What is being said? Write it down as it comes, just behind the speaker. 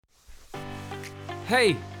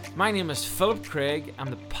Hey, my name is Philip Craig. I'm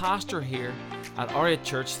the pastor here at Aria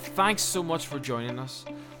Church. Thanks so much for joining us.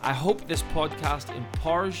 I hope this podcast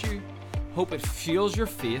empowers you, hope it fuels your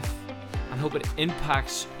faith, and hope it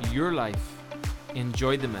impacts your life.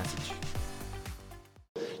 Enjoy the message.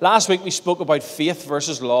 Last week we spoke about faith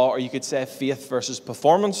versus law, or you could say faith versus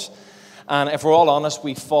performance. And if we're all honest,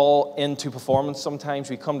 we fall into performance sometimes.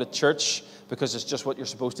 We come to church because it's just what you're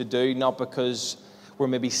supposed to do, not because we're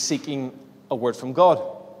maybe seeking a word from God.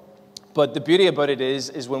 But the beauty about it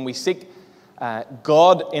is when we seek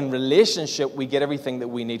God in relationship, we get everything that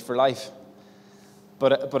we need for life.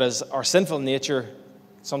 But as our sinful nature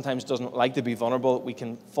sometimes doesn't like to be vulnerable, we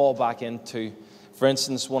can fall back into, for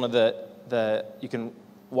instance, one of the you can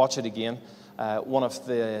watch it again, one of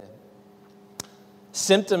the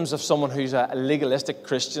symptoms of someone who's a legalistic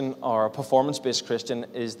Christian or a performance-based Christian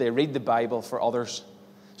is they read the Bible for others.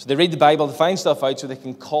 So they read the Bible to find stuff out so they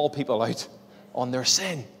can call people out on their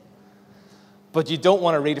sin. But you don't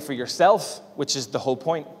want to read it for yourself, which is the whole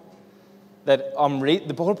point. The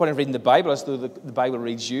whole point of reading the Bible is that the Bible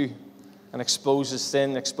reads you and exposes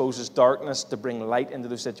sin, exposes darkness to bring light into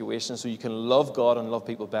those situations so you can love God and love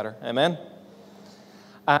people better. Amen?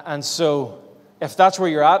 And so if that's where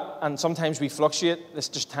you're at, and sometimes we fluctuate, it's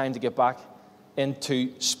just time to get back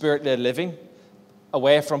into spirit-led living,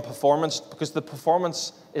 away from performance, because the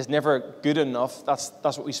performance is never good enough. That's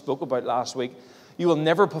what we spoke about last week. You will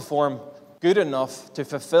never perform good enough to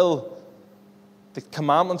fulfill the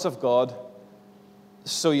commandments of God,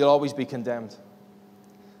 so you'll always be condemned.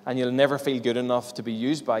 And you'll never feel good enough to be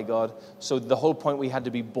used by God. So the whole point we had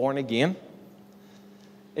to be born again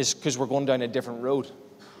is because we're going down a different road.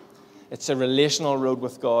 It's a relational road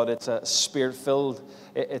with God. It's a spirit-filled.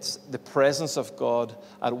 It's the presence of God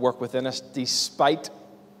at work within us despite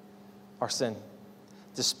our sin,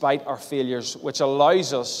 despite our failures, which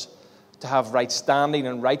allows us to have right standing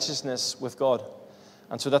and righteousness with God.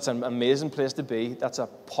 And so that's an amazing place to be. That's a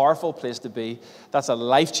powerful place to be. That's a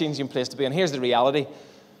life-changing place to be. And here's the reality.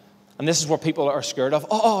 And this is what people are scared of.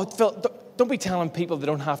 Oh, Phil, don't be telling people they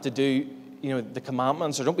don't have to do the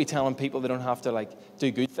commandments, or don't be telling people they don't have to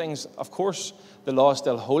do good things. Of course, the law is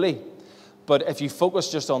still holy. But if you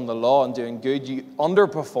focus just on the law and doing good, you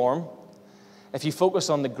underperform. If you focus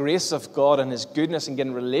on the grace of God and His goodness and get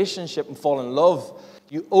in relationship and fall in love,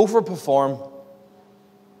 you overperform.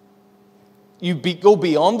 You go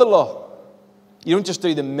beyond the law. You don't just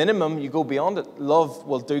do the minimum, you go beyond it. Love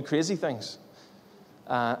will do crazy things.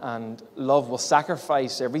 And love will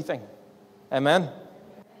sacrifice everything. Amen?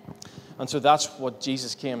 And so that's what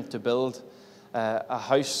Jesus came to build, a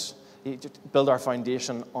house, build our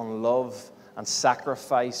foundation on love and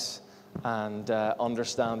sacrifice and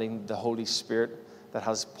understanding the Holy Spirit that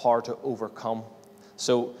has power to overcome.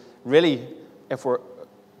 So really, if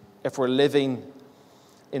we're living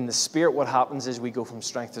in the Spirit, what happens is we go from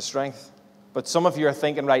strength to strength. But some of you are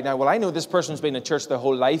thinking right now, well, I know this person's been in church their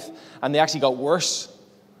whole life and they actually got worse.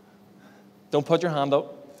 Don't put your hand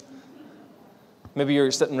up. Maybe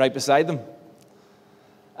you're sitting right beside them.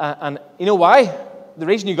 And you know why? The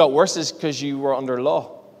reason you got worse is because you were under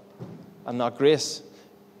law and not grace.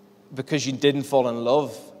 Because you didn't fall in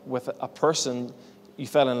love with a person, you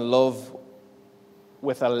fell in love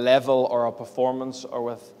with a level or a performance or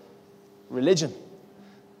with religion.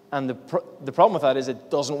 And the problem with that is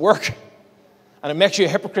it doesn't work. And it makes you a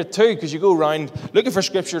hypocrite too, because you go around looking for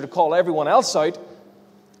scripture to call everyone else out,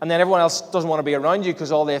 and then everyone else doesn't want to be around you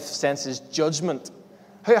because all they sense is judgment.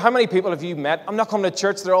 How many people have you met? I'm not coming to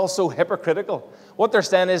church, they're all so hypocritical. What they're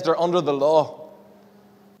saying is they're under the law.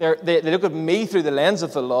 They look at me through the lens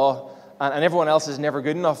of the law, and everyone else is never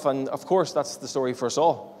good enough. And of course, that's the story for us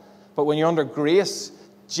all. But when you're under grace,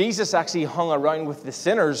 Jesus actually hung around with the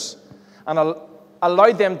sinners and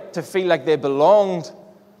allowed them to feel like they belonged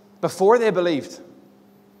before they believed.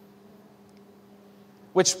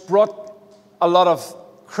 Which brought a lot of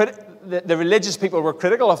the religious people were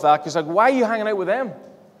critical of that, because why are you hanging out with them?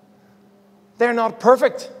 They're not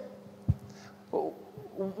perfect.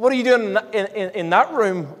 What are you doing in that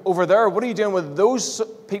room over there? What are you doing with those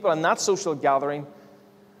people in that social gathering?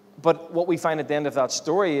 But what we find at the end of that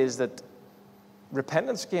story is that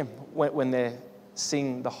repentance came when they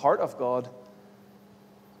seen the heart of God,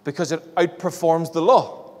 because it outperforms the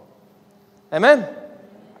law. Amen?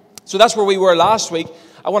 So that's where we were last week.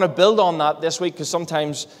 I want to build on that this week, because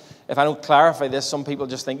sometimes if I don't clarify this, some people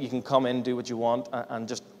just think you can come in, do what you want, and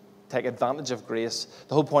just take advantage of grace.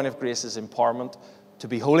 The whole point of grace is empowerment to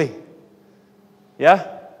be holy.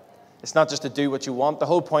 Yeah? It's not just to do what you want. The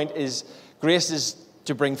whole point is grace is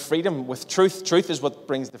to bring freedom with truth. Truth is what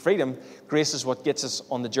brings the freedom. Grace is what gets us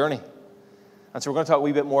on the journey. And so we're going to talk a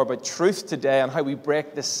wee bit more about truth today and how we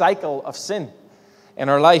break the cycle of sin in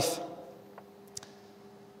our life.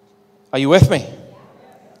 Are you with me?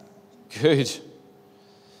 Good.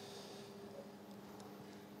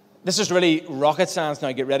 This is really rocket science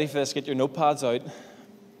now. Get ready for this. Get your notepads out.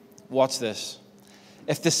 Watch this.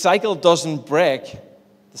 If the cycle doesn't break,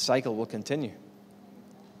 the cycle will continue.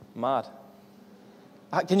 Mad.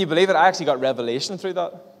 Can you believe it? I actually got revelation through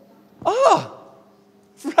that.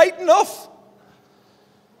 Right enough.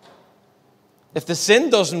 If the sin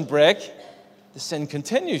doesn't break, the sin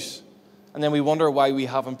continues. And then we wonder why we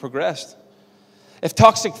haven't progressed. If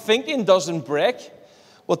toxic thinking doesn't break,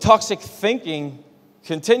 well, toxic thinking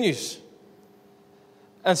continues.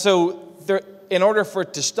 And so in order for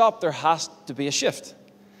it to stop, there has to be a shift.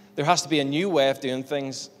 There has to be a new way of doing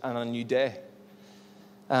things and a new day.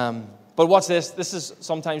 But what's this? This is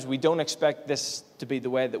sometimes we don't expect this to be the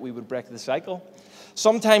way that we would break the cycle.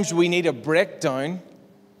 Sometimes we need a breakdown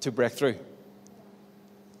to break through.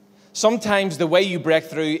 Sometimes the way you break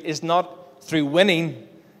through is not through winning,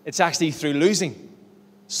 it's actually through losing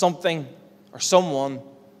something or someone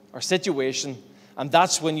or situation. And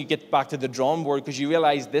that's when you get back to the drawing board because you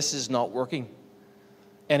realize this is not working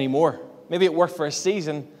anymore. Maybe it worked for a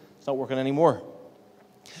season, it's not working anymore.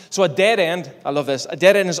 So a dead end, I love this, a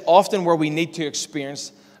dead end is often where we need to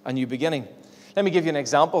experience a new beginning. Let me give you an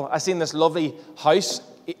example. I seen this lovely house.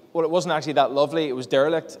 Well, it wasn't actually that lovely. It was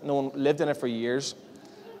derelict. No one lived in it for years.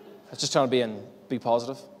 I was just trying to be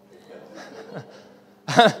positive.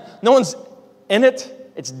 No one's in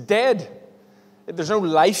it. It's dead. There's no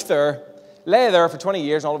life there. Lay there for 20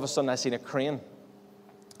 years, and all of a sudden I seen a crane.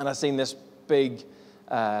 And I seen this big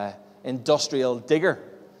industrial digger.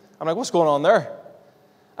 I'm like, what's going on there?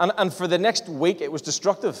 And for the next week, it was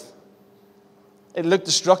destructive. It looked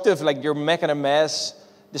destructive, like you're making a mess.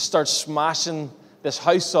 They start smashing this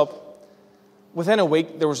house up. Within a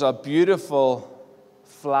week, there was a beautiful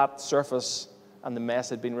flat surface, and the mess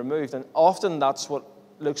had been removed. And often that's what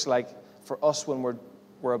it looks like for us when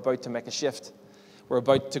we're about to make a shift. We're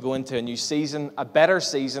about to go into a new season, a better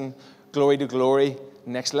season, glory to glory,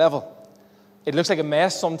 next level. It looks like a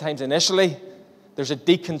mess sometimes initially. There's a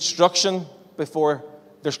deconstruction before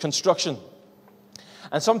there's construction.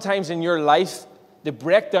 And sometimes in your life, the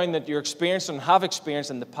breakdown that you're experiencing and have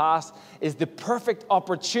experienced in the past is the perfect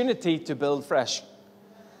opportunity to build fresh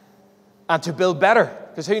and to build better.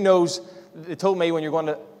 Because who knows, they told me when you're going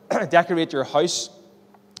to decorate your house,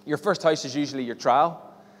 your first house is usually your trial.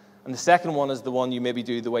 And the second one is the one you maybe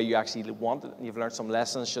do the way you actually want it. And you've learned some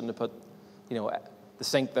lessons. Shouldn't have put, the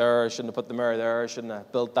sink there. Shouldn't have put the mirror there. Shouldn't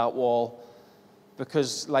have built that wall.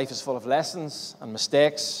 Because life is full of lessons and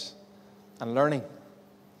mistakes and learning.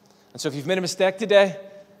 And so if you've made a mistake today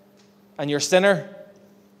and you're a sinner,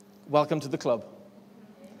 welcome to the club.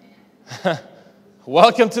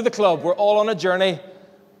 Welcome to the club. We're all on a journey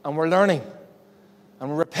and we're learning and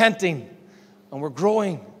we're repenting and we're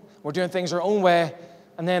growing. We're doing things our own way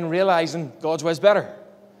and then realizing God's way is better.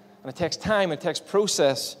 And it takes time, it takes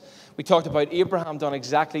process. We talked about Abraham done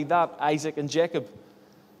exactly that, Isaac and Jacob.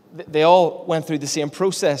 They all went through the same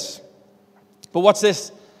process. But what's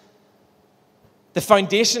this? The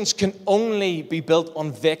foundations can only be built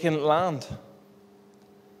on vacant land.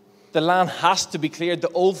 The land has to be cleared. The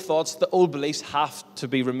old thoughts, the old beliefs have to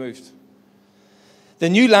be removed. The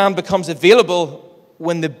new land becomes available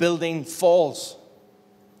when the building falls.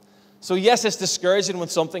 So yes, it's discouraging when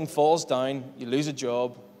something falls down. You lose a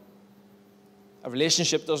job. A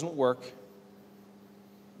relationship doesn't work.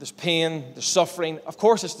 There's pain, there's suffering. Of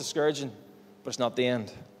course it's discouraging, but it's not the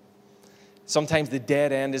end. Sometimes the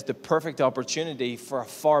dead end is the perfect opportunity for a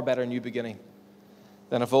far better new beginning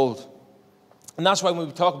than of old. And that's why when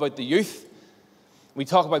we talk about the youth, we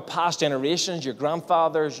talk about past generations, your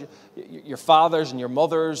grandfathers, your fathers and your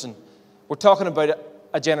mothers, and we're talking about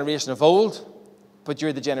a generation of old, but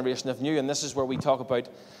you're the generation of new. And this is where we talk about,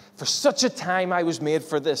 for such a time I was made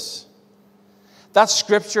for this. That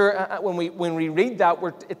scripture, when we read that,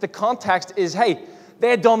 the context is, hey, they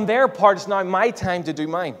had done their part, it's now my time to do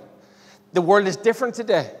mine. The world is different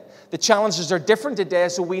today. The challenges are different today,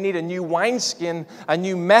 so we need a new wineskin, a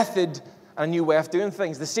new method, and a new way of doing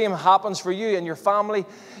things. The same happens for you and your family.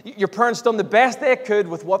 Your parents done the best they could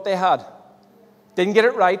with what they had. Didn't get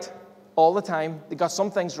it right all the time. They got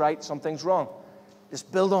some things right, some things wrong.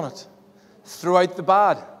 Just build on it. Throw out the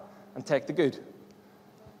bad and take the good.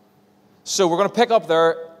 So we're going to pick up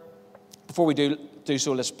there. Before we do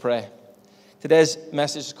so, let's pray. Today's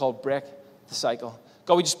message is called Break the Cycle.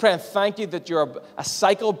 God, we just pray and thank you that you're a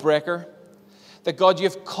cycle breaker, that God,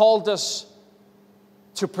 you've called us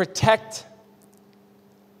to protect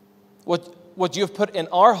what what you've put in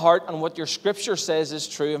our heart and what your scripture says is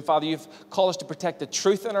true. And Father, you've called us to protect the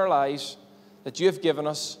truth in our lives that you have given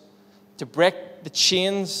us, to break the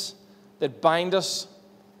chains that bind us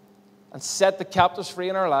and set the captives free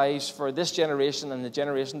in our lives for this generation and the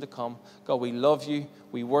generation to come. God, we love you.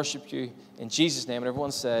 We worship you. In Jesus' name. And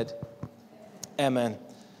everyone said, amen.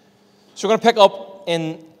 So we're going to pick up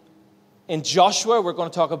in Joshua. We're going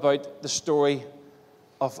to talk about the story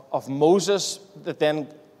of Moses that then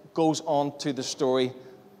goes on to the story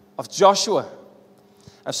of Joshua.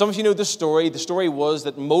 And some of you know the story. The story was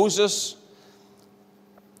that Moses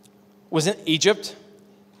was in Egypt.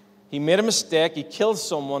 He made a mistake. He killed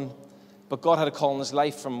someone, but God had a call in his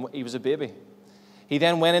life from he was a baby. He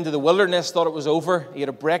then went into the wilderness, thought it was over. He had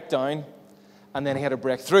a breakdown, and then he had a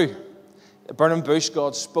breakthrough. A burning bush,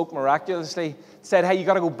 God spoke miraculously, said, hey, you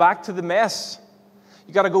got to go back to the mess.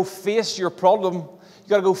 You got to go face your problem. You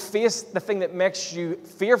got to go face the thing that makes you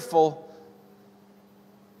fearful.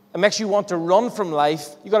 It makes you want to run from life.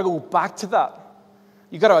 You got to go back to that.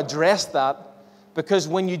 You got to address that, because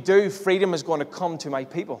when you do, freedom is going to come to my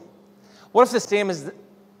people. What if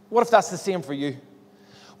that's the same for you?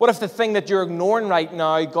 What if the thing that you're ignoring right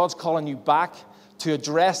now, God's calling you back to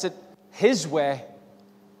address it His way?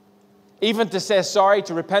 Even to say sorry,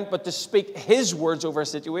 to repent, but to speak His words over a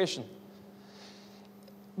situation.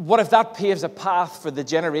 What if that paves a path for the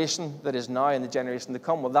generation that is now and the generation to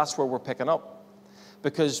come? Well, that's where we're picking up.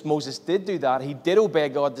 Because Moses did do that. He did obey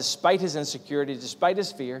God despite his insecurity, despite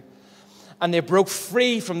his fear. And they broke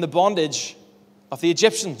free from the bondage of the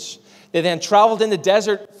Egyptians. They then traveled in the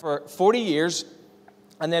desert for 40 years.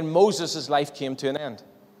 And then Moses' life came to an end.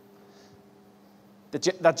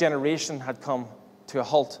 That generation had come to a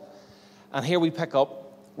halt. And here we pick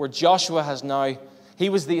up where Joshua has now, he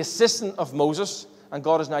was the assistant of Moses, and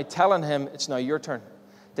God is now telling him, it's now your turn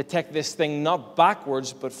to take this thing not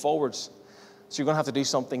backwards, but forwards. So you're going to have to do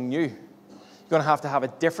something new. You're going to have a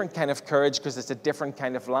different kind of courage, because it's a different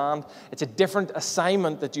kind of land. It's a different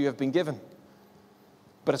assignment that you have been given.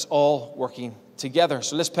 But it's all working together.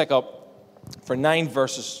 So let's pick up for 9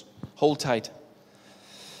 verses. Hold tight.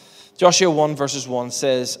 Joshua 1 verses 1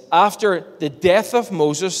 says, after the death of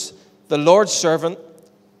Moses, the Lord's servant,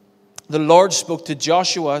 the Lord spoke to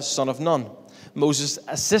Joshua, son of Nun, Moses'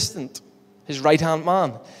 assistant, his right-hand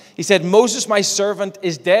man. He said, Moses, my servant,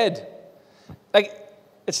 is dead. Like,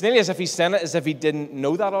 it's nearly as if he said it as if he didn't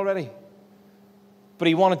know that already. But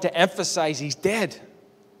he wanted to emphasize he's dead.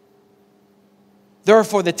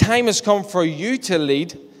 Therefore, the time has come for you to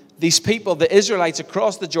lead these people, the Israelites,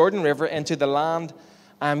 across the Jordan River into the land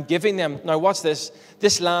I'm giving them. Now, watch this.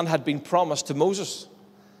 This land had been promised to Moses,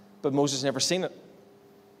 but Moses never seen it.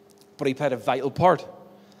 But he played a vital part.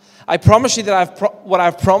 I promise you that what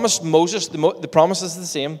I've promised Moses, the promise is the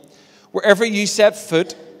same. Wherever you set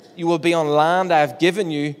foot, you will be on land I have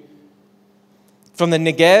given you, from the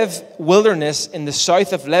Negev wilderness in the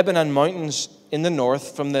south of Lebanon mountains in the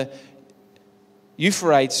north, from the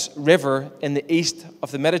Euphrates River in the east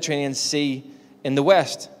of the Mediterranean Sea in the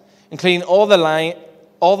west, including all the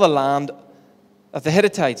land of the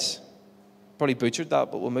Hittites. Probably butchered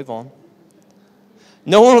that, but we'll move on.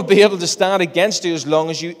 No one will be able to stand against you as long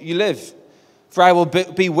as you live. For I will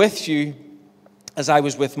be with you as I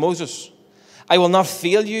was with Moses. I will not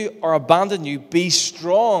fail you or abandon you. Be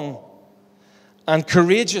strong and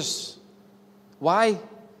courageous. Why?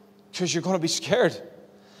 Because you're going to be scared.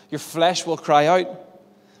 Your flesh will cry out.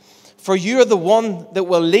 For you are the one that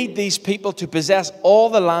will lead these people to possess all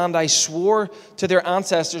the land I swore to their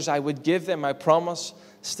ancestors I would give them. My promise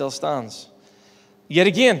still stands. Yet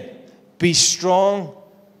again, be strong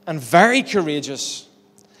and very courageous.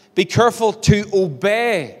 Be careful to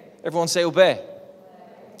obey. Everyone say obey.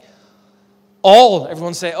 All.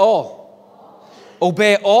 Everyone say all.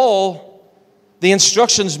 Obey all the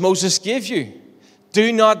instructions Moses gave you.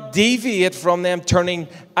 Do not deviate from them, turning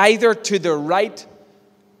either to the right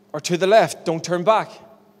or to the left. Don't turn back.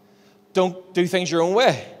 Don't do things your own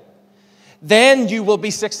way. Then you will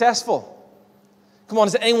be successful. Come on,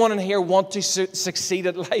 does anyone in here want to succeed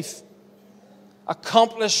at life?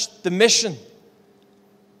 Accomplish the mission.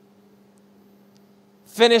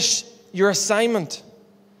 Finish your assignment.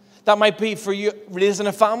 That might be for you raising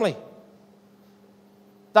a family.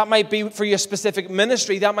 That might be for you a specific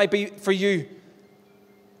ministry. That might be for you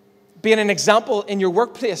being an example in your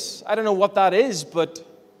workplace. I don't know what that is, but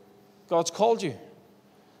God's called you.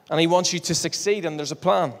 And He wants you to succeed, and there's a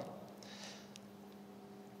plan.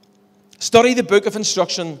 Study the book of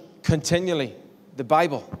instruction continually, the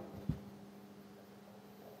Bible.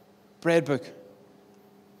 Bread book.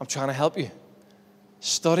 I'm trying to help you.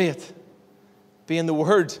 Study it. Be in the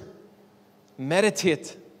Word.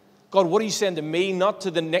 Meditate. God, what are you saying to me, not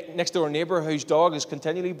to the next door neighbor whose dog is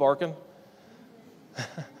continually barking?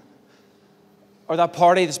 Or that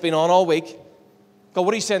party that's been on all week. God,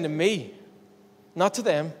 what are you saying to me? Not to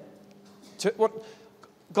them.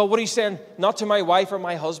 God, what are you saying? Not to my wife or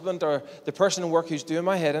my husband or the person in work who's doing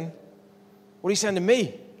my head in. What are you saying to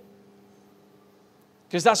me?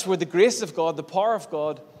 Because that's where the grace of God, the power of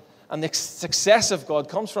God, and the success of God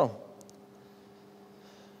comes from.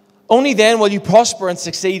 Only then will you prosper and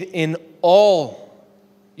succeed in all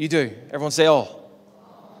you do. Everyone say all.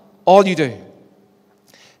 All you do.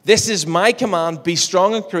 This is my command. Be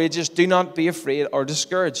strong and courageous. Do not be afraid or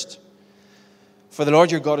discouraged. For the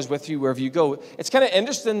Lord your God is with you wherever you go. It's kind of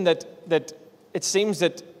interesting that it seems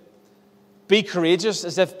that be courageous,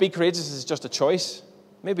 as if be courageous is just a choice.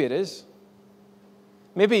 Maybe it is.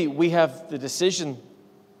 Maybe we have the decision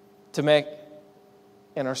to make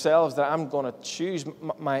in ourselves that I'm going to choose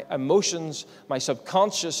my emotions, my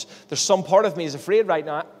subconscious. There's some part of me is afraid right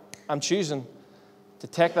now. I'm choosing to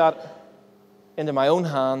take that into my own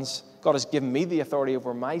hands. God has given me the authority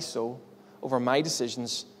over my soul, over my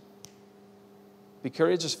decisions. Be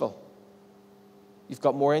courageous, Phil. You've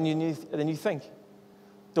got more in you than you think.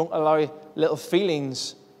 Don't allow little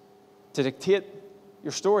feelings to dictate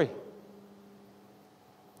your story.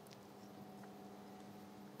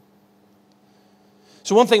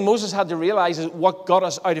 So one thing Moses had to realize is what got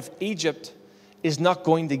us out of Egypt is not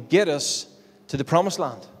going to get us to the promised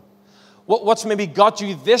land. What's maybe got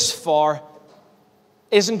you this far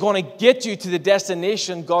isn't going to get you to the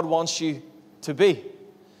destination God wants you to be.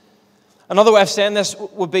 Another way of saying this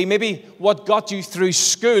would be maybe what got you through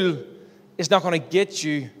school is not going to get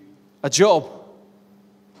you a job.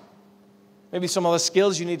 Maybe some other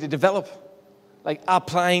skills you need to develop, like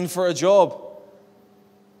applying for a job.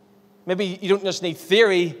 Maybe you don't just need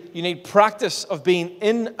theory, you need practice of being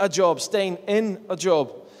in a job, staying in a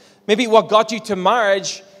job. Maybe what got you to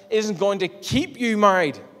marriage isn't going to keep you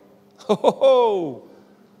married. Ho, ho, ho.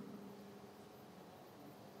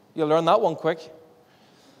 You'll learn that one quick.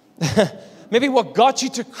 Maybe what got you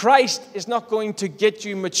to Christ is not going to get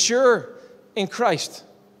you mature in Christ.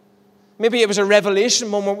 Maybe it was a revelation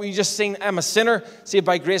moment where you just seen, I'm a sinner, saved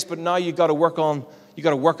by grace, but now you got to work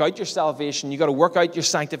out your salvation. You got to work out your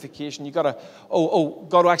sanctification. You got to,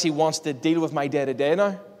 God actually wants to deal with my day-to-day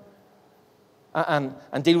now,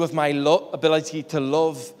 and deal with my ability to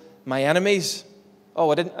love my enemies.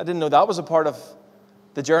 I didn't know that was a part of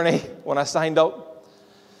the journey when I signed up.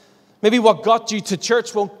 Maybe what got you to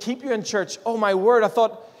church won't keep you in church. Oh my word, I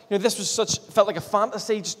thought, this was felt like a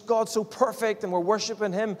fantasy. Just God's so perfect and we're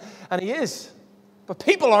worshiping Him, and He is. But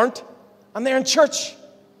people aren't, and they're in church,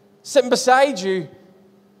 sitting beside you,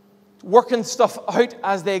 working stuff out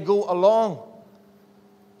as they go along.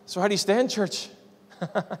 So how do you stay in church?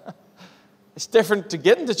 It's different to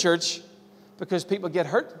get into church because people get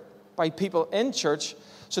hurt by people in church.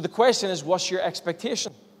 So the question is, what's your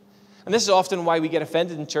expectation? And this is often why we get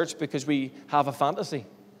offended in church, because we have a fantasy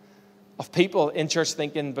of people in church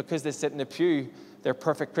thinking because they sit in a pew, they're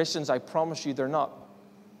perfect Christians. I promise you they're not.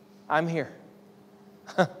 I'm here.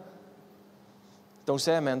 Don't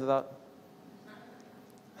say amen to that.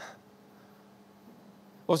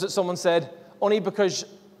 What was it someone said? Only because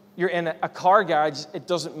you're in a car garage, it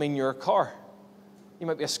doesn't mean you're a car. You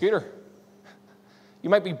might be a scooter. You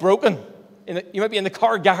might be broken. You might be in the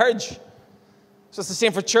car garage. So it's the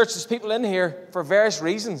same for church. There's people in here for various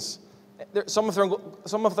reasons. Some of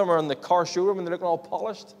them are in the car showroom and they're looking all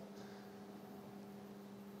polished.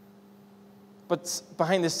 But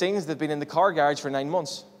behind the scenes, they've been in the car garage for 9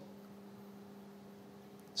 months.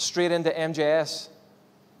 Straight into MJS,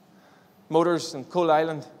 Motors and Coal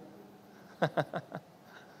Island.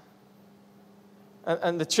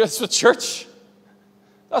 and the truth's with church.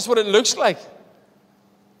 That's what it looks like.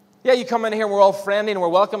 Yeah, you come in here and we're all friendly and we're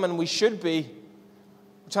welcome, and we should be.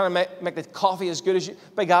 Trying to make the coffee as good as you.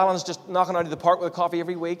 Big Alan's just knocking out of the park with a coffee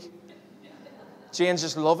every week. Jane's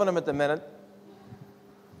just loving him at the minute.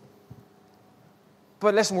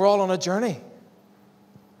 But listen, we're all on a journey.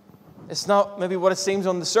 It's not maybe what it seems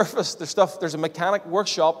on the surface. There's a mechanic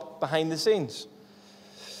workshop behind the scenes.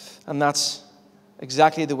 And that's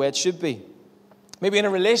exactly the way it should be. Maybe in a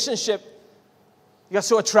relationship, you got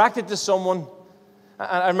so attracted to someone.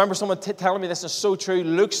 I remember someone telling me this is so true.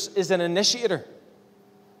 Looks is an initiator.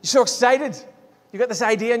 You're so excited. You've got this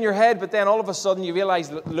idea in your head, but then all of a sudden you realize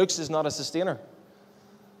that looks is not a sustainer.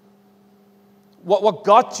 What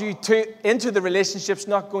got you into the relationship's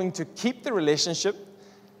not going to keep the relationship,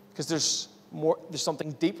 because there's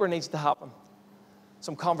something deeper needs to happen.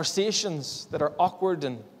 Some conversations that are awkward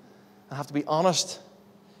and have to be honest.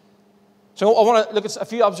 So I want to look at a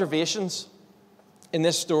few observations in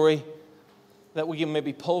this story that we can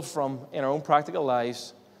maybe pull from in our own practical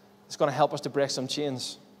lives. It's going to help us to break some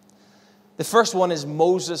chains. The first one is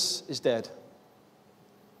Moses is dead.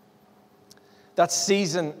 That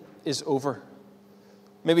season is over.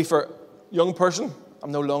 Maybe for a young person,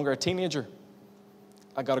 I'm no longer a teenager.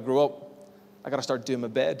 I got to grow up. I got to start doing my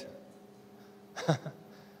bed.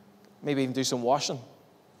 Maybe even do some washing.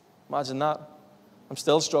 Imagine that. I'm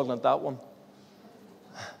still struggling at that one.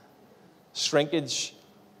 Shrinkage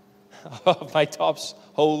of my tops,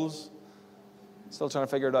 holes. Still trying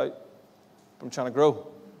to figure it out. I'm trying to grow.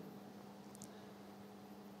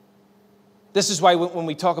 This is why when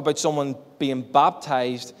we talk about someone being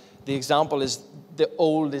baptized, the example is the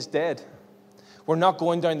old is dead. We're not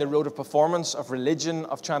going down the road of performance, of religion,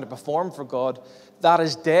 of trying to perform for God. That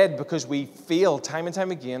is dead because we fail time and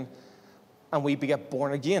time again and we get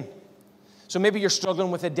born again. So maybe you're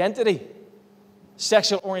struggling with identity,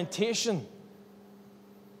 sexual orientation,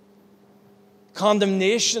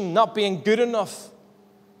 condemnation, not being good enough,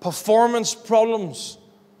 performance problems.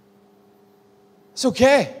 It's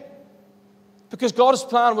okay. Because God's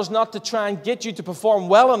plan was not to try and get you to perform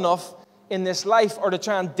well enough in this life or to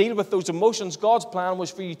try and deal with those emotions. God's plan was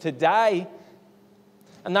for you to die,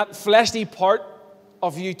 and that fleshly part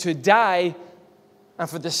of you to die, and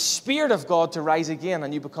for the Spirit of God to rise again,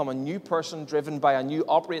 and you become a new person driven by a new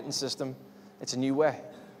operating system. It's a new way.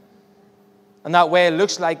 And that way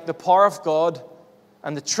looks like the power of God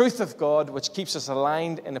and the truth of God, which keeps us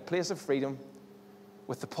aligned in a place of freedom,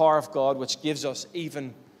 with the power of God, which gives us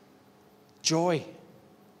even joy,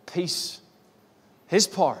 peace, His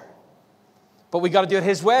power. But we got to do it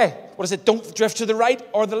His way. What is it? Don't drift to the right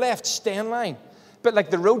or the left. Stay in line. But like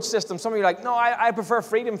the road system, some of you are like, no, I prefer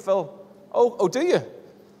freedom, Phil. Oh, do you?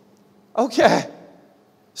 Okay.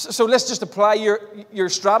 So let's just apply your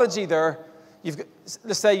strategy there.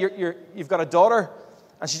 Let's say you've got a daughter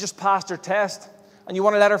and she just passed her test and you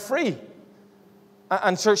want to let her free.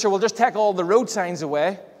 And so we'll just take all the road signs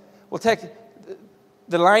away. We'll take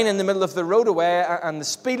the line in the middle of the road away and the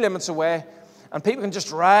speed limits away, and people can just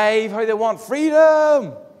drive how they want. Freedom!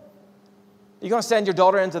 Are you going to send your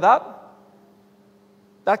daughter into that?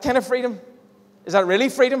 That kind of freedom? Is that really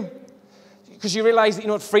freedom? Because you realize that you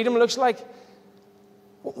know what freedom looks like?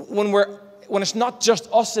 When it's not just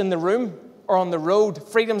us in the room or on the road,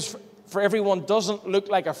 freedom for everyone doesn't look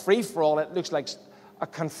like a free-for-all. It looks like a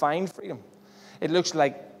confined freedom. It looks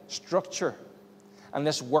like structure. And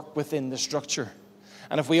let's work within the structure.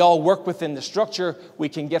 And if we all work within the structure, we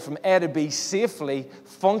can get from A to B safely,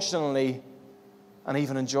 functionally, and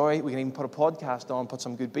even enjoy. We can even put a podcast on, put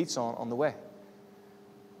some good beats on the way.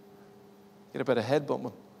 Get a bit of head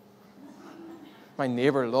bumping. My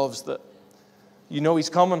neighbor loves that. You know he's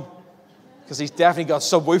coming because he's definitely got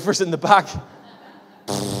subwoofers in the back.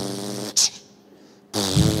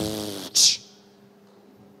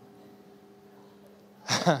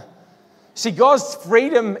 See, God's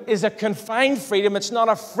freedom is a confined freedom. It's not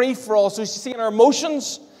a free-for-all. So you see, in our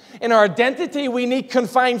emotions, in our identity, we need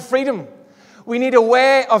confined freedom. We need a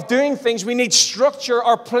way of doing things. We need structure.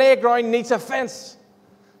 Our playground needs a fence.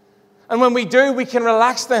 And when we do, we can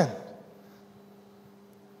relax then.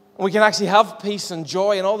 And we can actually have peace and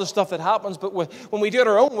joy and all the stuff that happens. But when we do it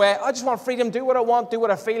our own way, I just want freedom, do what I want, do what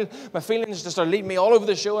I feel. My feelings just are leading me all over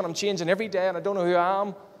the show, and I'm changing every day, and I don't know who I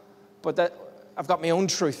am. But that I've got my own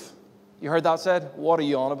truth. You heard that said? What are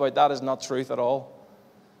you on about? That is not truth at all.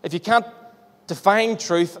 If you can't define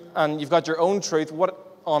truth and you've got your own truth,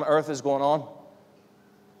 what on earth is going on?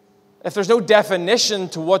 If there's no definition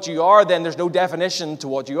to what you are, then there's no definition to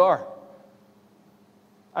what you are.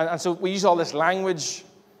 And so we use all this language,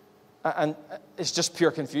 and it's just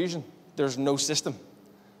pure confusion. There's no system.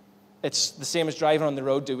 It's the same as driving on the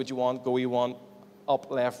road. Do what you want, go where you want,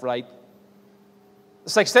 up, left, right.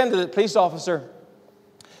 It's like saying to the police officer,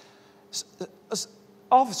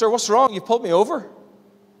 officer, what's wrong? You pulled me over.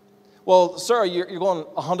 Well, sir, you're going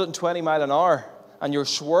 120 mile an hour and you're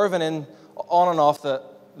swerving in on and off the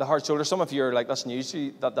hard shoulder. Some of you are like, that's news to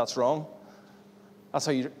you. That's wrong. That's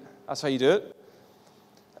how you do it.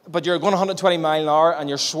 But you're going 120 mile an hour and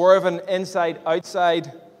you're swerving inside,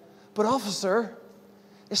 outside. But officer,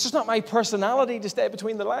 it's just not my personality to stay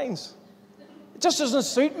between the lines. It just doesn't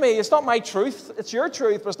suit me. It's not my truth. It's your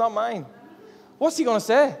truth, but it's not mine. What's he going to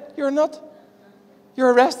say? You're a nut.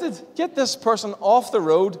 You're arrested. Get this person off the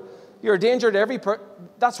road. You're a danger to every person.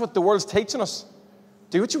 That's what the world's teaching us.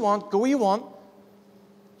 Do what you want. Go where you want.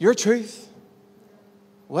 Your truth.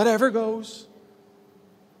 Whatever goes.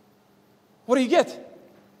 What do you get?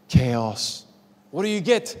 Chaos. What do you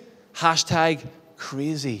get? Hashtag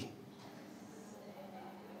crazy.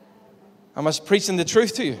 Am I preaching the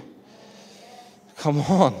truth to you? Come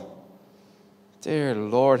on. Dear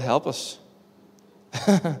Lord, help us.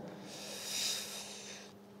 And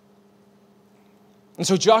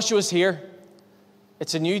so Joshua's here.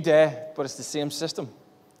 It's a new day, but it's the same system.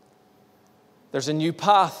 There's a new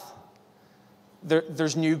path.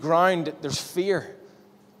 There's new ground. There's fear.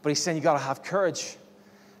 But he's saying you got to have courage.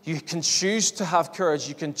 You can choose to have courage.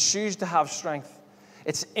 You can choose to have strength.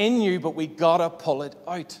 It's in you, but we got to pull it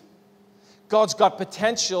out. God's got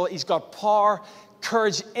potential. He's got power,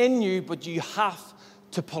 courage in you, but you have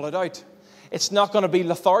to pull it out. It's not going to be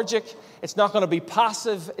lethargic. It's not going to be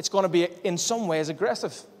passive. It's going to be, in some ways,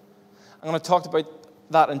 aggressive. I'm going to talk about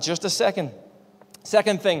that in just a second.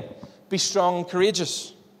 Second thing, be strong and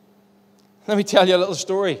courageous. Let me tell you a little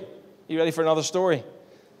story. You ready for another story?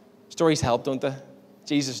 Stories help, don't they?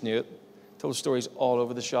 Jesus knew it. Told stories all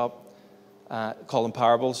over the shop. Call them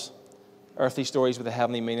parables. Earthly stories with a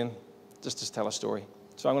heavenly meaning. Just to tell a story.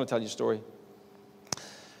 So I'm going to tell you a story.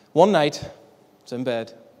 One night, I was in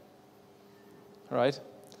bed. All right?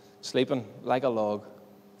 Sleeping like a log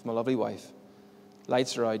with my lovely wife.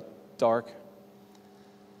 Lights are out, dark.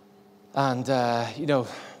 And,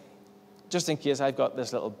 just in case, I've got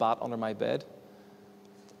this little bat under my bed.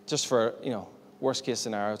 Just for, worst case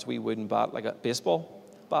scenario, it's a wee wooden bat, like a baseball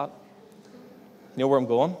bat. You know where I'm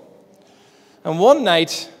going? And one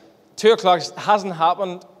night, 2 o'clock, hasn't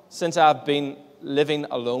happened since I've been living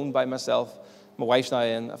alone by myself. My wife's now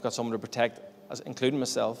in. I've got someone to protect, including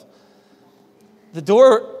myself. The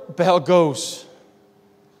doorbell goes.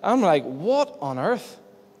 I'm like, what on earth?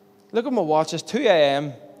 Look at my watch. It's 2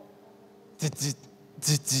 a.m.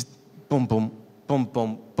 Boom, boom, boom,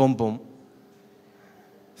 boom, boom, boom.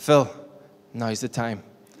 Phil, now's the time.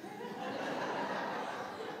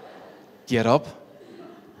 Get up.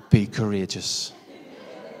 Be courageous.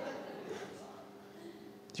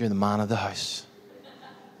 You're the man of the house.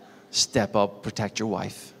 Step up, protect your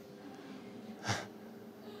wife.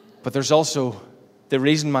 But there's also the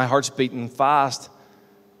reason my heart's beating fast,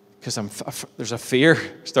 because there's a fear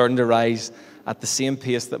starting to rise at the same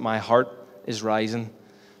pace that my heart is rising.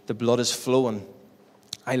 The blood is flowing.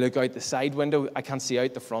 I look out the side window. I can't see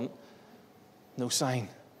out the front. No sign.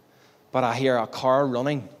 But I hear a car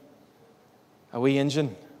running. A wee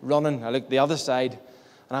engine running. I look the other side,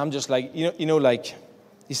 and I'm just like, like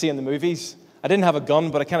you see in the movies. I didn't have a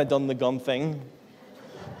gun, but I kind of done the gun thing.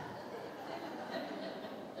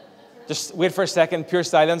 Just wait for a second, pure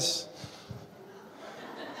silence.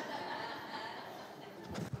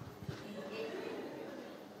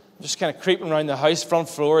 Just kind of creeping around the house, front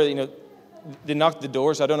floor. They knocked the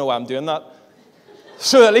doors. I don't know why I'm doing that.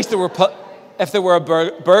 So at least if they were a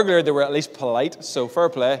burglar, they were at least polite. So fair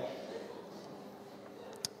play.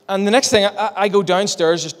 And the next thing, I go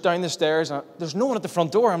downstairs, just down the stairs. And there's no one at the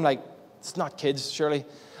front door. I'm like, it's not kids, surely.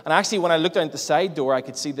 And actually, when I looked down at the side door, I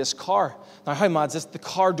could see this car. Now, how mad is this? The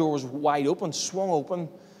car door was wide open, swung open.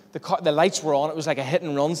 The lights were on. It was like a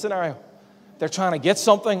hit-and-run scenario. They're trying to get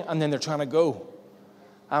something, and then they're trying to go.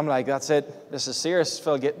 I'm like, that's it. This is serious,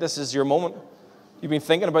 Phil. This is your moment. You've been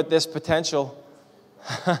thinking about this potential.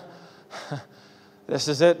 This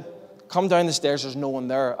is it. Come down the stairs. There's no one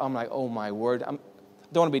there. I'm like, oh, my word. I don't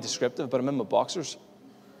want to be descriptive, but I'm in my boxers.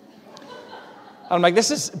 And I'm like,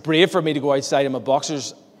 this is brave for me to go outside in my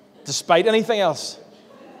boxers despite anything else.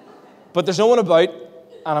 But there's no one about, and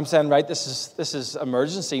I'm saying, right, this is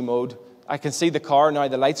emergency mode. I can see the car now,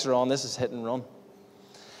 the lights are on, this is hit and run.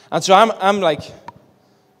 And so I'm like,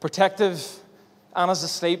 protective. Anna's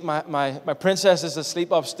asleep, my princess is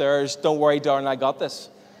asleep upstairs. Don't worry, darling, I got this.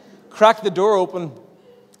 Crack the door open,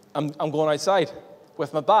 I'm going outside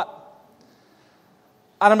with my bat.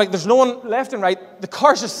 And I'm like, there's no one left and right. The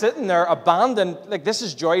car's just sitting there, abandoned. Like, this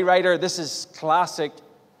is Joyrider. This is classic.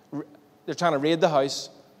 They're trying to raid the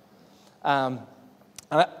house. And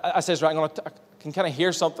I says, right, I can kind of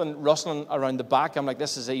hear something rustling around the back. I'm like,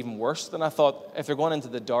 this is even worse than I thought. If they're going into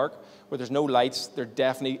the dark, where there's no lights, they're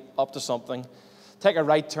definitely up to something. Take a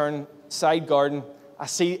right turn, side garden. I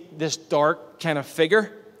see this dark kind of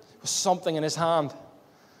figure with something in his hand.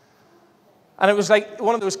 And it was like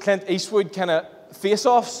one of those Clint Eastwood kind of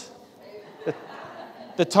face-offs.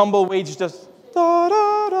 The tumbleweeds just da,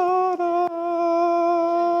 da, da, da.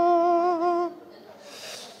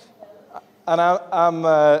 And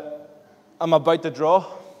I'm about to draw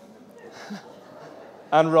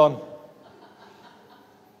and run.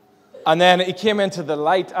 And then he came into the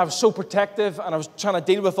light. I was so protective, and I was trying to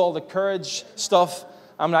deal with all the courage stuff.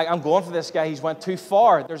 I'm like, I'm going for this guy. He's went too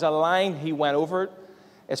far. There's a line. He went over it.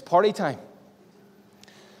 It's party time.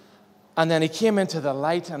 And then he came into the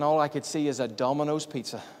light, and all I could see is a Domino's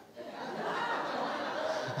pizza.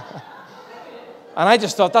 And I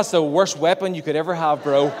just thought, that's the worst weapon you could ever have,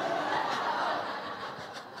 bro.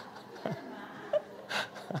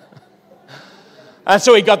 And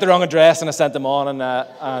so he got the wrong address, and I sent him on,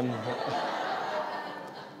 and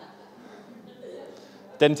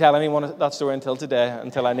didn't tell anyone that story until today,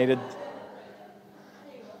 until I needed.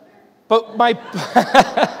 But my...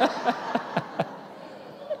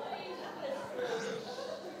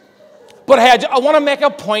 But hey, I want to make a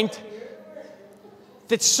point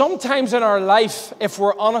that sometimes in our life, if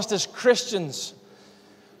we're honest as Christians,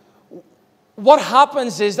 what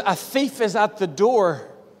happens is a thief is at the door,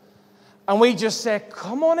 and we just say,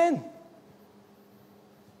 come on in.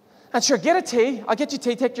 And sure, get a tea. I'll get you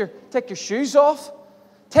tea. Take your shoes off.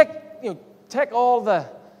 Take the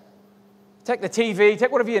TV.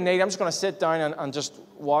 Take whatever you need. I'm just going to sit down and just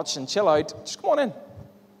watch and chill out. Just come on in.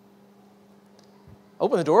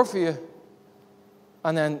 Open the door for you.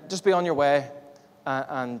 And then just be on your way.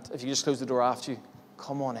 And if you just close the door after you,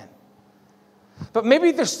 come on in. But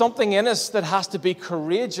maybe there's something in us that has to be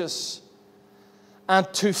courageous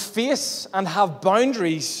and to face and have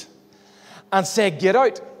boundaries and say, get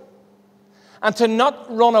out. And to not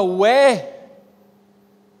run away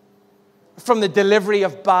from the delivery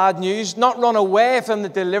of bad news, not run away from the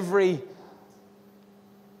delivery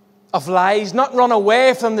of lies, not run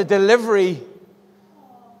away from the delivery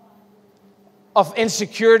of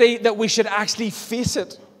insecurity, that we should actually face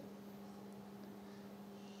it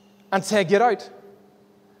and say, get out.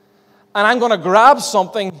 And I'm going to grab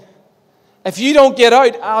something. If you don't get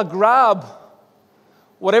out, I'll grab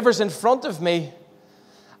whatever's in front of me.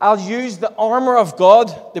 I'll use the armor of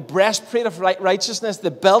God, the breastplate of righteousness, the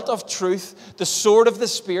belt of truth, the sword of the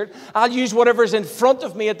Spirit. I'll use whatever's in front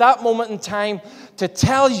of me at that moment in time to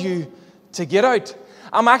tell you to get out.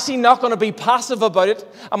 I'm actually not going to be passive about it.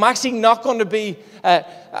 I'm actually not going to be,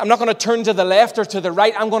 I'm not going to turn to the left or to the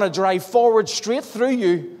right. I'm going to drive forward straight through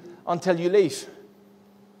you until you leave.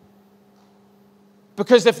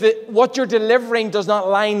 Because if what you're delivering does not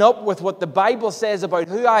line up with what the Bible says about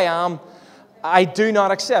who I am, I do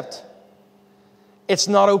not accept. It's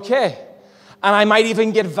not okay. And I might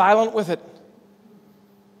even get violent with it.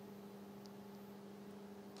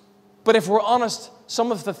 But if we're honest,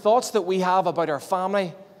 some of the thoughts that we have about our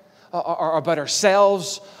family, or about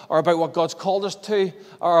ourselves, or about what God's called us to,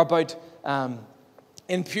 or about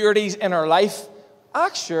impurities in our life,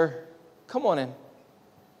 sure, come on in.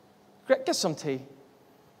 Get some tea.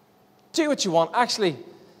 Do what you want. Actually,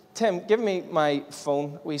 Tim, give me my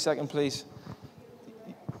phone a wee second, please.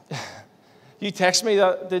 You texted me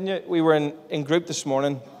that, didn't you? We were in group this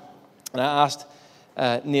morning, and I asked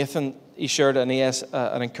Nathan, he shared an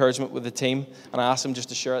encouragement with the team, and I asked him just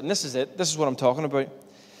to share it. And this is it. This is what I'm talking about. It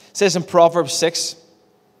says in Proverbs 6,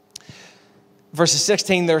 verses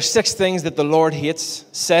 16, there are 6 things that the Lord hates,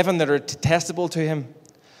 7 that are detestable to him.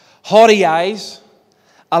 Haughty eyes,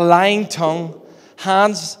 a lying tongue,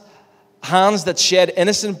 hands that shed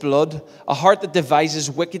innocent blood, a heart that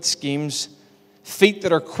devises wicked schemes, feet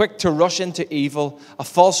that are quick to rush into evil, a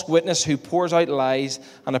false witness who pours out lies,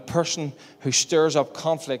 and a person who stirs up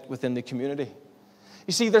conflict within the community.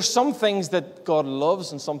 You see, there's some things that God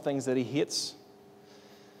loves and some things that he hates.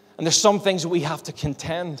 And there's some things that we have to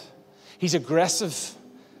contend. He's aggressive.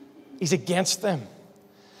 He's against them.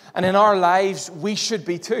 And in our lives, we should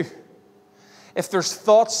be too. If there's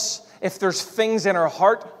thoughts, if there's things in our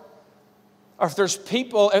heart, or if there's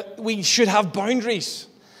people, we should have boundaries.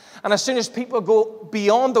 And as soon as people go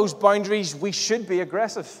beyond those boundaries, we should be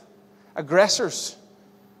aggressors.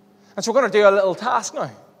 And so we're going to do a little task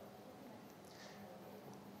now.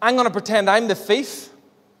 I'm going to pretend I'm the thief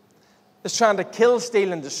that's trying to kill,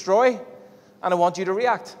 steal, and destroy, and I want you to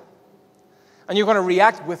react. And you're going to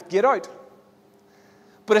react with get out.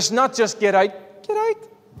 But it's not just get out,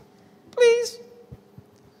 please.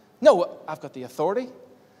 No, I've got the authority.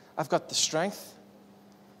 I've got the strength.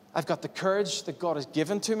 I've got the courage that God has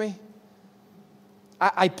given to me.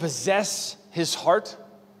 I possess his heart.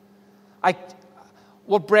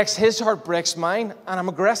 What breaks his heart breaks mine, and I'm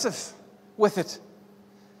aggressive with it.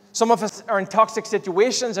 Some of us are in toxic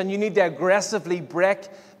situations, and you need to aggressively break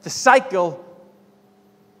the cycle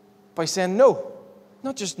by saying no.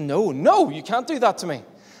 Not just no. No, you can't do that to me.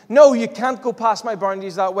 No, you can't go past my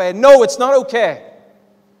boundaries that way. No, it's not okay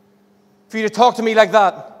for you to talk to me like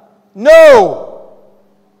that. No!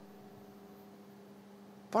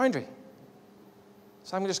 Boundary.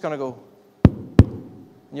 So I'm just going to go.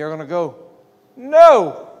 And you're going to go.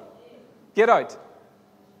 No! Get out. So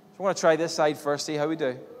I'm going to try this side first, see how we do.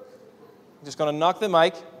 I'm just going to knock the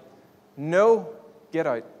mic. No, get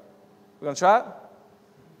out. We're going to try it?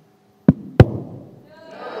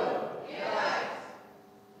 No, get out.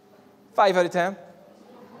 5 out of 10.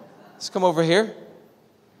 Let's come over here.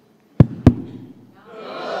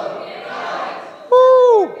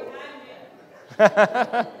 Woo!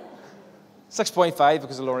 6.5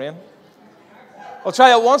 because of Lorraine. I'll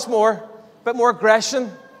try it once more. A bit more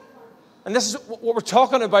aggression. And this is what we're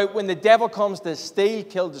talking about when the devil comes to steal,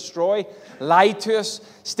 kill, destroy, lie to us,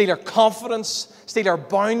 steal our confidence, steal our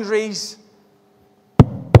boundaries.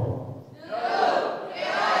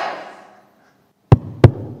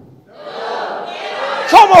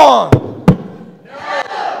 Come on!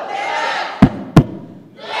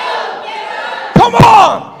 Come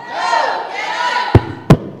on!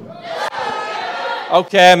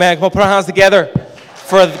 Okay, man, we'll put our hands together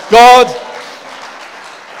for God.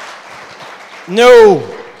 No,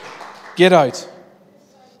 get out.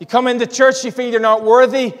 You come into church, you feel you're not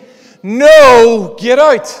worthy. No, get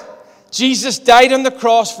out. Jesus died on the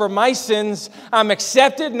cross for my sins. I'm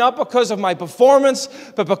accepted not because of my performance,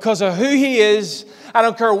 but because of who He is. I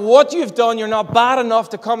don't care what you've done, you're not bad enough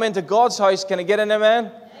to come into God's house. Can I get an amen?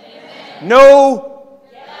 Amen. No.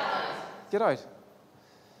 Get out.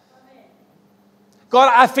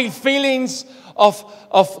 God, I feel feelings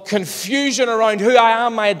of confusion around who I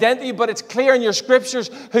am, my identity, but it's clear in your scriptures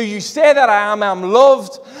who you say that I am. I'm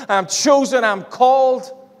loved, I'm chosen, I'm called.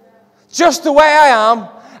 Just the way I am.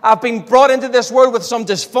 I've been brought into this world with some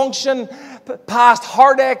dysfunction, past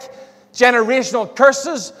heartache, generational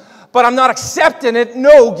curses, but I'm not accepting it.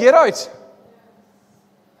 No, get out.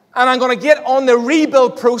 And I'm going to get on the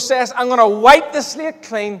rebuild process. I'm going to wipe the slate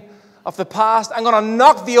clean of the past. I'm going to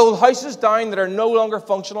knock the old houses down that are no longer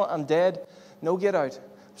functional and dead. No, get out.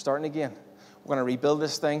 I'm starting again. We're going to rebuild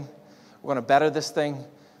this thing. We're going to better this thing.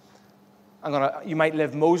 You might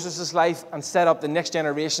live Moses' life and set up the next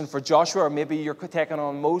generation for Joshua, or maybe you're taking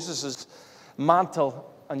on Moses'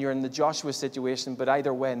 mantle and you're in the Joshua situation, but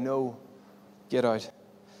either way, no, get out.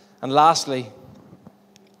 And lastly,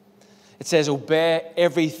 it says, obey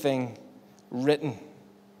everything written.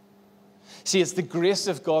 See, it's the grace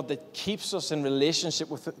of God that keeps us in relationship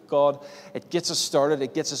with God. It gets us started.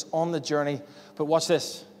 It gets us on the journey. But watch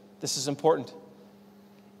this. This is important.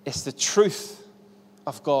 It's the truth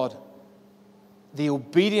of God, the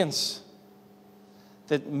obedience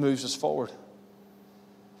that moves us forward,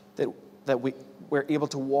 that we're able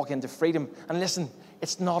to walk into freedom. And listen,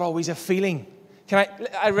 it's not always a feeling.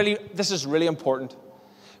 This is really important.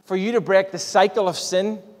 For you to break the cycle of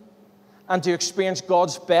sin and to experience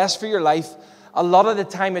God's best for your life, a lot of the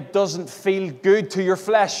time it doesn't feel good to your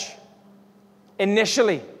flesh.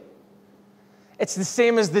 Initially. It's the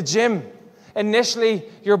same as the gym. Initially,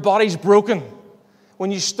 your body's broken.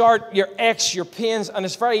 When you start, your aches, your pains, and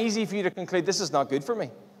it's very easy for you to conclude, this is not good for me.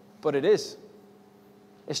 But it is.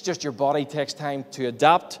 It's just your body takes time to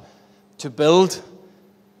adapt, to build,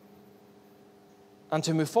 and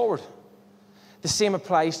to move forward. The same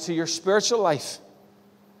applies to your spiritual life.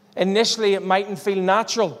 Initially, it mightn't feel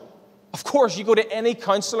natural. Of course, you go to any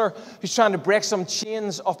counselor who's trying to break some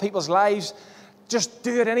chains of people's lives, just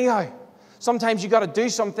do it anyhow. Sometimes you've got to do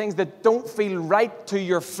some things that don't feel right to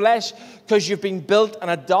your flesh because you've been built and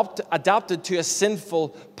adapted to a sinful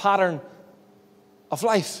pattern of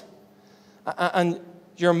life. And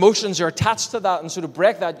your emotions are attached to that, and so to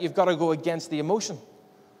break that, you've got to go against the emotion.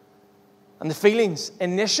 And the feelings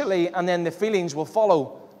initially, and then the feelings will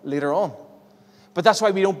follow later on. But that's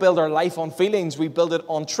why we don't build our life on feelings. We build it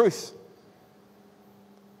on truth.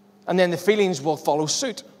 And then the feelings will follow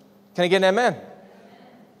suit. Can I get an amen?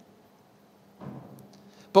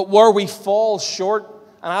 But where we fall short,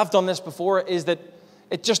 and I've done this before, is that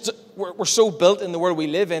we're so built in the world we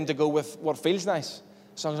live in to go with what feels nice,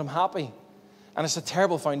 as long as I'm happy. And it's a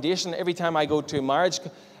terrible foundation. Every time I go to marriage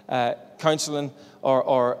counseling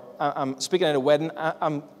or I'm speaking at a wedding,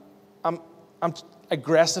 I'm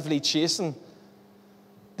aggressively chasing.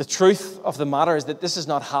 The truth of the matter is that this is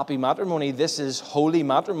not happy matrimony. This is holy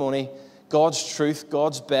matrimony. God's truth,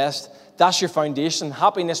 God's best. That's your foundation.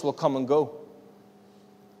 Happiness will come and go.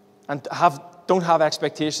 And don't have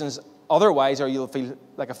expectations otherwise, or you'll feel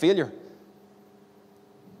like a failure.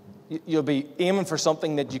 You'll be aiming for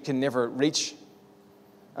something that you can never reach.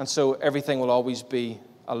 And so everything will always be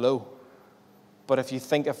a low. But if you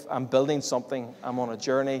think, if I'm building something, I'm on a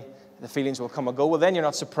journey, the feelings will come and go, well, then you're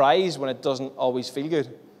not surprised when it doesn't always feel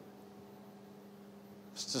good.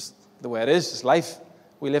 It's just the way it is. It's life.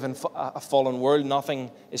 We live in a fallen world.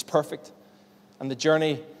 Nothing is perfect. And the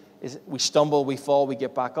journey is we stumble, we fall, we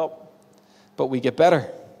get back up, but we get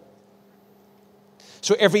better.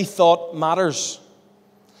 So every thought matters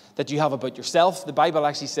that you have about yourself. The Bible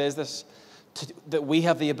actually says this, that we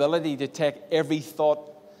have the ability to take every thought,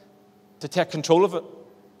 to take control of it.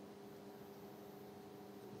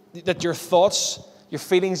 that your thoughts, your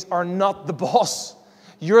feelings are not the boss.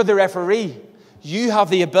 You're the referee. You have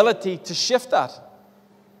the ability to shift that.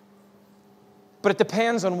 But it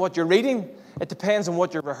depends on what you're reading. It depends on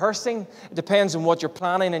what you're rehearsing. It depends on what you're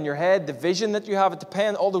planning in your head, the vision that you have. It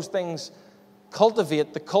depends, all those things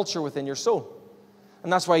cultivate the culture within your soul.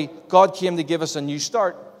 And that's why God came to give us a new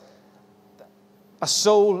start. A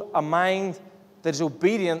soul, a mind that is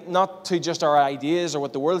obedient not to just our ideas or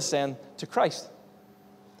what the world's saying, to Christ.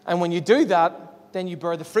 And when you do that, then you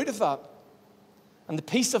bear the fruit of that and the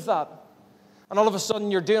peace of that. And all of a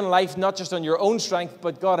sudden you're doing life not just on your own strength,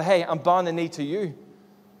 but God, hey, I'm bowing the knee to you.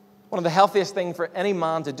 One of the healthiest things for any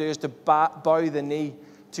man to do is to bow the knee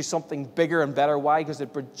to something bigger and better. Why? Because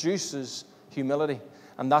it produces humility.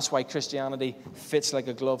 And that's why Christianity fits like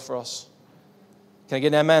a glove for us. Can I get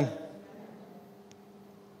an amen?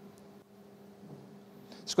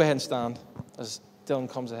 Let's go ahead and stand as Dylan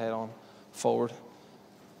comes ahead on forward.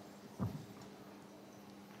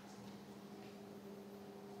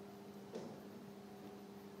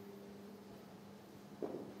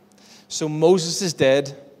 So Moses is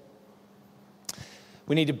dead.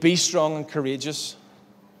 We need to be strong and courageous.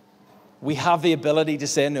 We have the ability to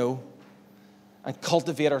say no and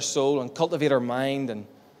cultivate our soul and cultivate our mind and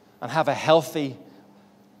have a healthy,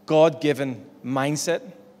 God-given mindset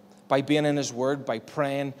by being in His Word, by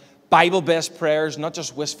praying Bible-based prayers, not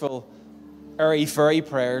just wistful, airy-fairy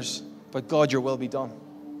prayers, but God, your will be done.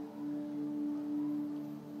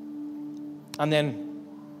 And then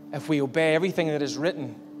if we obey everything that is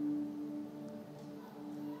written,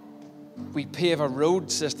 we pave a road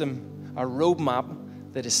system, a roadmap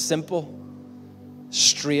that is simple,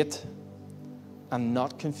 straight, and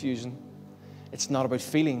not confusing. It's not about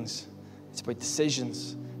feelings. It's about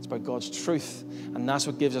decisions. It's about God's truth. And that's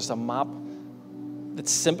what gives us a map that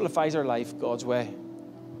simplifies our life God's way.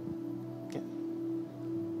 Okay.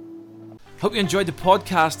 Hope you enjoyed the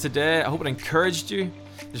podcast today. I hope it encouraged you.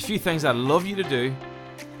 There's a few things I'd love you to do.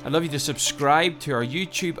 I'd love you to subscribe to our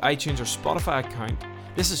YouTube, iTunes, or Spotify account.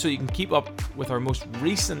 This is so you can keep up with our most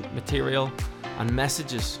recent material and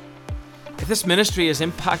messages. If this ministry has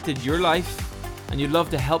impacted your life and you'd love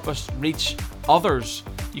to help us reach others,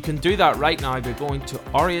 you can do that right now by going to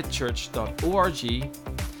r8church.org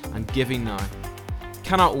and giving now.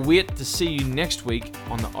 Cannot wait to see you next week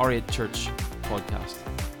on the R8 Church podcast.